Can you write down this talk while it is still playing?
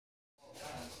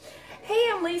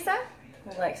Lisa.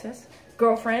 Alexis.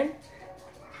 Girlfriend.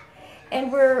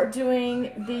 And we're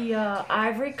doing the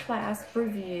Ivory Clasp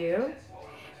review.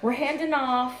 We're handing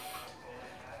off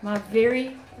my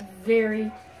very,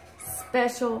 very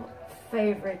special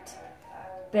favorite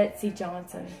Betsy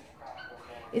Johnson.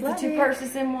 It's the 2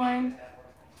 purses in one.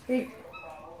 Thank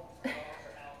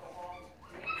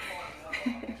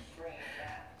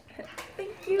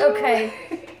you. Okay,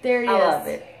 there it is. I love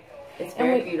it. It's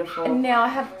very beautiful. And now I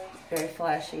have... Very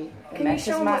flashy. Can you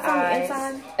show them what's on the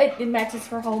inside? It matches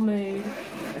her whole mood.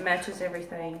 It matches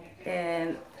everything.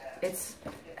 And it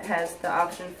has the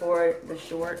option for the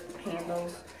short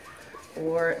handles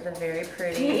or the very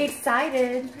pretty. Be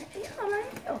excited.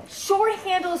 Short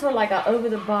handles are like a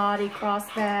over-the-body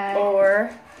crossbag.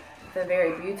 Or the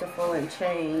very beautiful and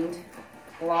chained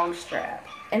long strap.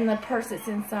 And the purse that's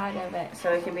inside of it.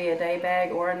 So it can be a day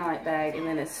bag or a night bag. And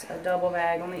then it's a double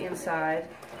bag on the inside.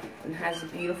 And has a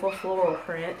beautiful floral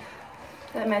print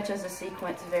that matches the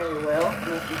sequence very well. I don't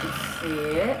know if you can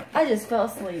see it. I just fell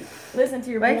asleep. Listen to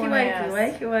your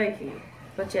wakey.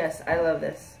 But yes, I love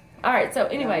this. All right, so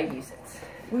anyway, use it.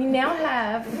 We now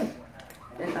have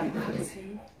an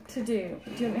unboxing to do.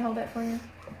 Do you want me to hold that for you?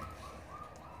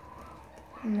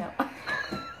 No.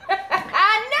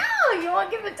 No, you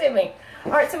won't give it to me.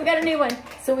 All right, so we got a new one.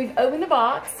 So we've opened the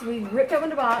box. We've ripped open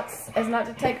the box as not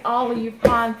to take all of you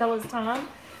fine fellas' time.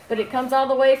 But it comes all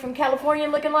the way from California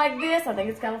looking like this. I think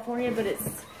it's California, but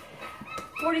it's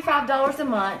 $45 a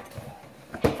month.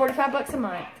 45 bucks a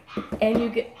month. And you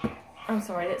get, I'm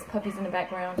sorry, that's puppies in the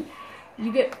background.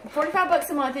 You get 45 bucks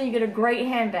a month and you get a great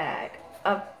handbag.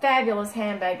 A fabulous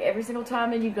handbag every single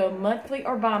time, and you go monthly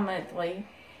or bi-monthly.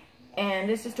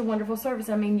 And it's just a wonderful service.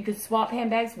 I mean, you could swap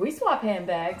handbags. We swap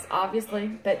handbags, obviously.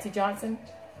 Betsy Johnson.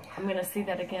 I'm going to see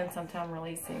that again sometime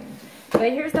really soon.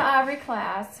 But here's the Ivory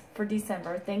Clasp for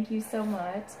December. Thank you so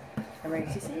much. I'm ready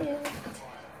to see it.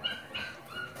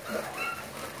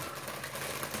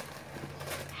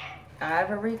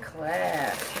 Ivory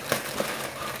Clasp.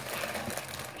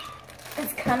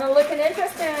 It's kind of looking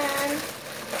interesting.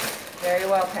 Very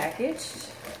well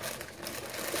packaged.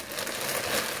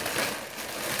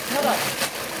 Hold on.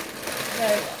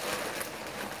 There we go.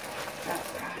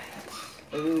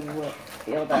 Ooh,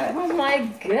 feel that. Oh my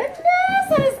goodness,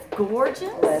 that is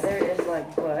gorgeous. Leather is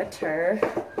like butter.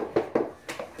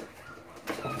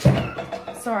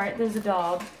 Sorry, there's a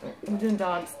dog. We're doing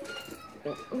dogs.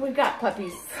 We've got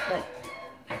puppies, but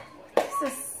this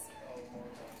is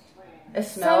it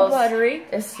smells so buttery.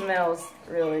 It smells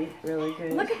really, really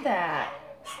good. Look at that.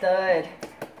 Stud.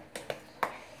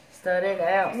 Stud it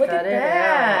out. Look at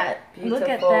that. Beautiful, Look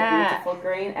at that. Beautiful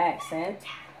green accent.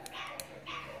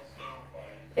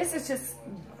 This is just,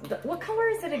 what color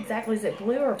is it exactly? Is it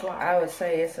blue or black? I would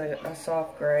say it's a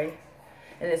soft gray.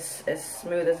 And it's as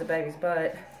smooth as a baby's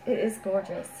butt. It is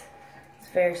gorgeous. It's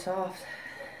very soft.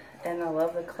 And I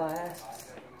love the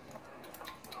clasps.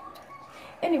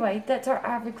 Anyway, that's our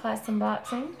Ivory Clasp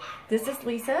unboxing. This is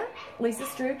Lisa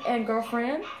Stroup, and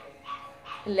girlfriend,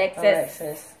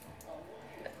 Alexis.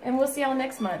 And we'll see y'all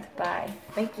next month. Bye.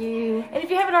 Thank you. And if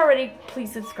you haven't already,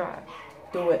 please subscribe.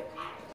 Do it.